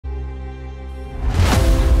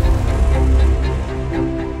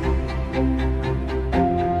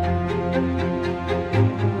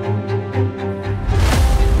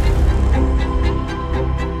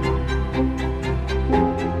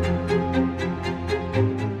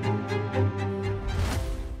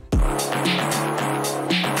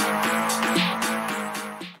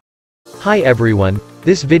Hi everyone,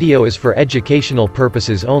 this video is for educational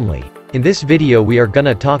purposes only. In this video we are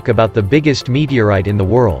gonna talk about the biggest meteorite in the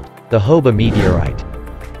world, the HOBA meteorite.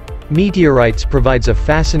 Meteorites provides a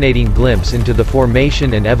fascinating glimpse into the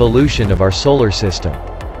formation and evolution of our solar system.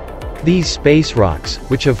 These space rocks,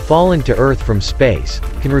 which have fallen to Earth from space,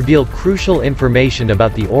 can reveal crucial information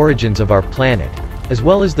about the origins of our planet, as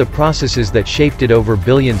well as the processes that shaped it over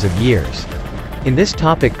billions of years. In this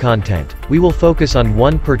topic content, we will focus on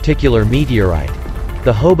one particular meteorite,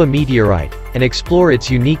 the HOBA meteorite, and explore its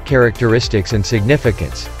unique characteristics and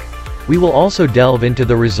significance. We will also delve into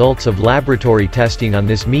the results of laboratory testing on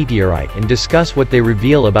this meteorite and discuss what they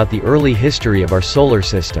reveal about the early history of our solar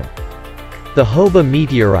system. The HOBA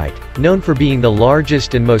meteorite, known for being the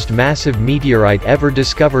largest and most massive meteorite ever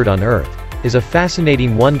discovered on Earth, is a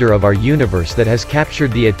fascinating wonder of our universe that has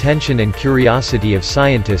captured the attention and curiosity of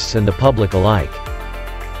scientists and the public alike.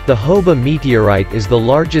 The HOBA meteorite is the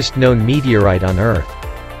largest known meteorite on Earth.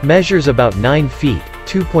 Measures about 9 feet,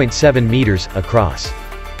 2.7 meters, across.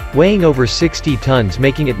 Weighing over 60 tons,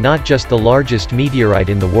 making it not just the largest meteorite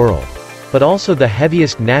in the world, but also the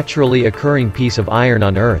heaviest naturally occurring piece of iron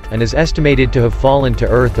on Earth, and is estimated to have fallen to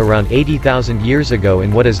Earth around 80,000 years ago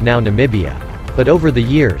in what is now Namibia. But over the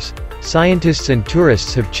years, scientists and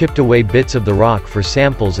tourists have chipped away bits of the rock for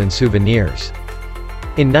samples and souvenirs.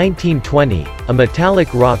 In 1920, a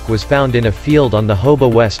metallic rock was found in a field on the HOBA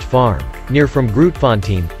West farm, near from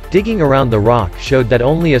Grootfontein. Digging around the rock showed that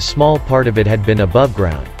only a small part of it had been above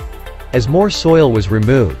ground. As more soil was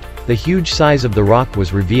removed, the huge size of the rock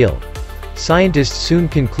was revealed. Scientists soon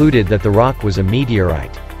concluded that the rock was a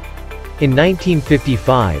meteorite. In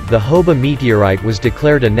 1955, the HOBA meteorite was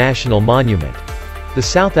declared a national monument. The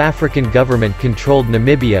South African government controlled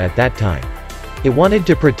Namibia at that time. It wanted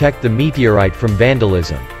to protect the meteorite from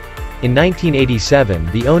vandalism. In 1987,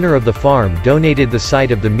 the owner of the farm donated the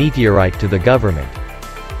site of the meteorite to the government.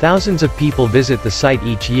 Thousands of people visit the site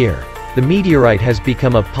each year. The meteorite has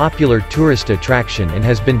become a popular tourist attraction and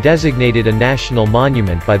has been designated a national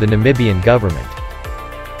monument by the Namibian government.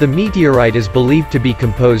 The meteorite is believed to be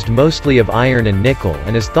composed mostly of iron and nickel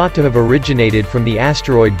and is thought to have originated from the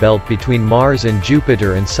asteroid belt between Mars and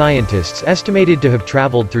Jupiter, and scientists estimated to have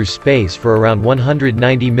traveled through space for around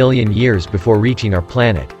 190 million years before reaching our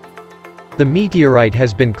planet. The meteorite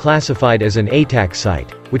has been classified as an ataxite,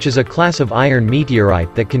 which is a class of iron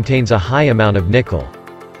meteorite that contains a high amount of nickel.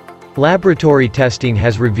 Laboratory testing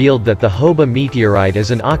has revealed that the HOBA meteorite is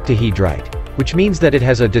an octahedrite, which means that it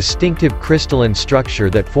has a distinctive crystalline structure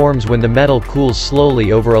that forms when the metal cools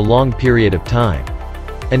slowly over a long period of time.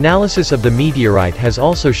 Analysis of the meteorite has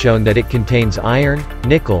also shown that it contains iron,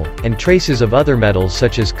 nickel, and traces of other metals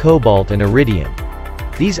such as cobalt and iridium.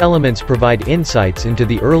 These elements provide insights into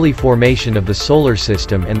the early formation of the solar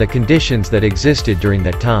system and the conditions that existed during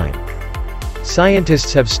that time.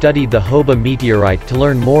 Scientists have studied the HOBA meteorite to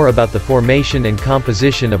learn more about the formation and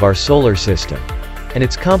composition of our solar system, and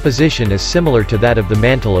its composition is similar to that of the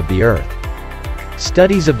mantle of the Earth.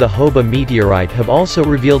 Studies of the HOBA meteorite have also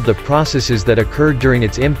revealed the processes that occurred during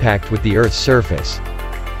its impact with the Earth's surface.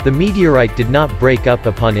 The meteorite did not break up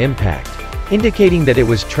upon impact, indicating that it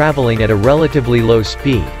was traveling at a relatively low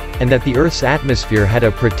speed, and that the Earth's atmosphere had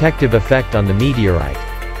a protective effect on the meteorite.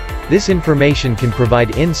 This information can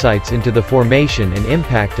provide insights into the formation and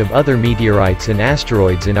impact of other meteorites and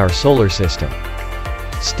asteroids in our solar system.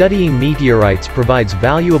 Studying meteorites provides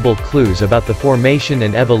valuable clues about the formation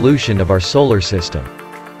and evolution of our solar system.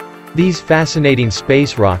 These fascinating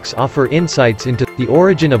space rocks offer insights into the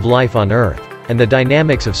origin of life on Earth, and the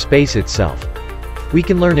dynamics of space itself. We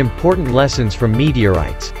can learn important lessons from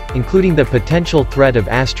meteorites, including the potential threat of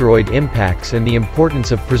asteroid impacts and the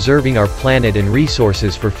importance of preserving our planet and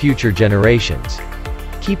resources for future generations.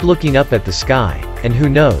 Keep looking up at the sky, and who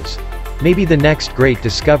knows, maybe the next great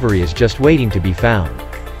discovery is just waiting to be found.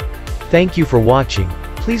 Thank you for watching.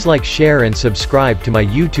 Please like, share and subscribe to my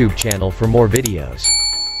YouTube channel for more videos.